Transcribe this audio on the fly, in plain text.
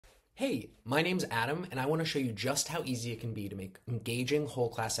Hey, my name's Adam, and I want to show you just how easy it can be to make engaging whole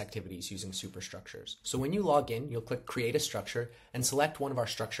class activities using superstructures. So when you log in, you'll click Create a Structure and select one of our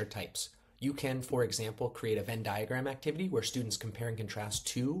structure types. You can, for example, create a Venn diagram activity where students compare and contrast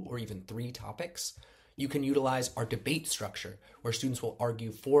 2 or even 3 topics. You can utilize our debate structure, where students will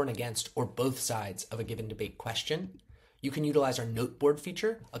argue for and against or both sides of a given debate question. You can utilize our noteboard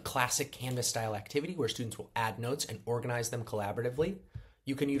feature, a classic Canvas-style activity where students will add notes and organize them collaboratively.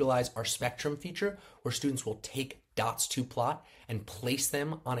 You can utilize our spectrum feature, where students will take dots to plot and place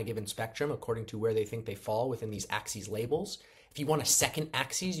them on a given spectrum according to where they think they fall within these axes labels. If you want a second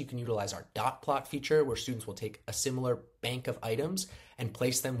axis, you can utilize our dot plot feature, where students will take a similar bank of items and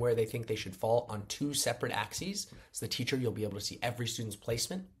place them where they think they should fall on 2 separate axes. As the teacher, you'll be able to see every student's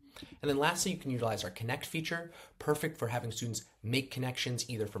placement. And then lastly, you can utilize our connect feature, perfect for having students make connections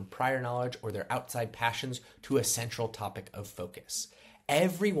either from prior knowledge or their outside passions to a central topic of focus.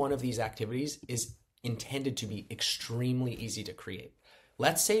 Every one of these activities is intended to be extremely easy to create.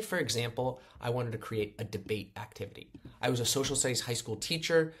 Let's say, for example, I wanted to create a debate activity. I was a social studies high school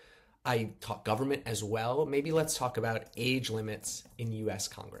teacher. I taught government as well. Maybe let's talk about age limits in U.S.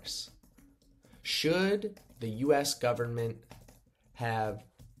 Congress. Should the U.S. government have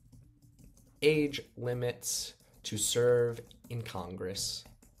age limits to serve in Congress?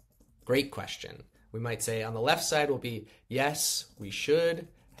 Great question. We might say on the left side will be, yes, we should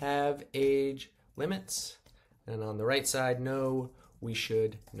have age limits. And on the right side, no, we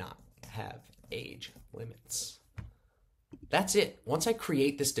should not have age limits. That's it. Once I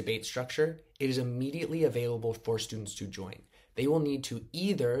create this debate structure, it is immediately available for students to join. They will need to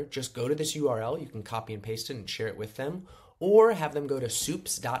either just go to this URL, you can copy and paste it and share it with them, or have them go to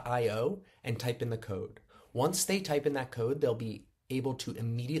soups.io and type in the code. Once they type in that code, they'll be able to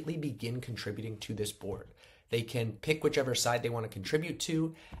immediately begin contributing to this board. They can pick whichever side they want to contribute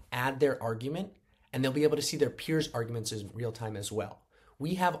to, add their argument, and they'll be able to see their peers' arguments in real time as well.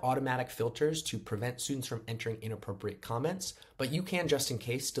 We have automatic filters to prevent students from entering inappropriate comments, but you can, just in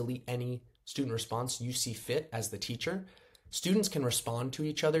case, delete any student response you see fit as the teacher. Students can respond to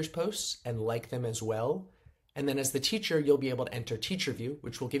each other's posts and like them as well. And then as the teacher, you'll be able to enter Teacher View,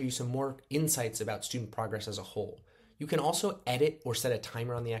 which will give you some more insights about student progress as a whole. You can also edit or set a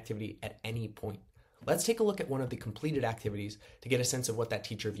timer on the activity at any point. Let's take a look at one of the completed activities to get a sense of what that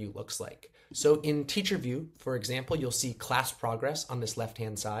teacher view looks like. So in teacher view, for example, you'll see class progress on this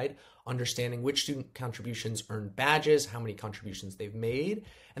left-hand side, understanding which student contributions earned badges, how many contributions they've made.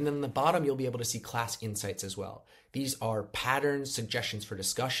 And then on the bottom, you'll be able to see class insights as well. These are patterns, suggestions for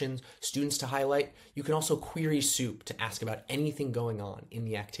discussions, students to highlight. You can also query SOUP to ask about anything going on in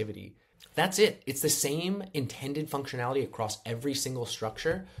the activity. That's it. It's the same intended functionality across every single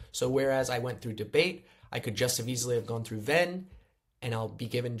structure. So whereas I went through debate, I could just as easily have gone through Venn, and I'll be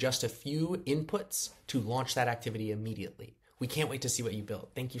given just a few inputs to launch that activity immediately. We can't wait to see what you build.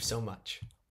 Thank you so much.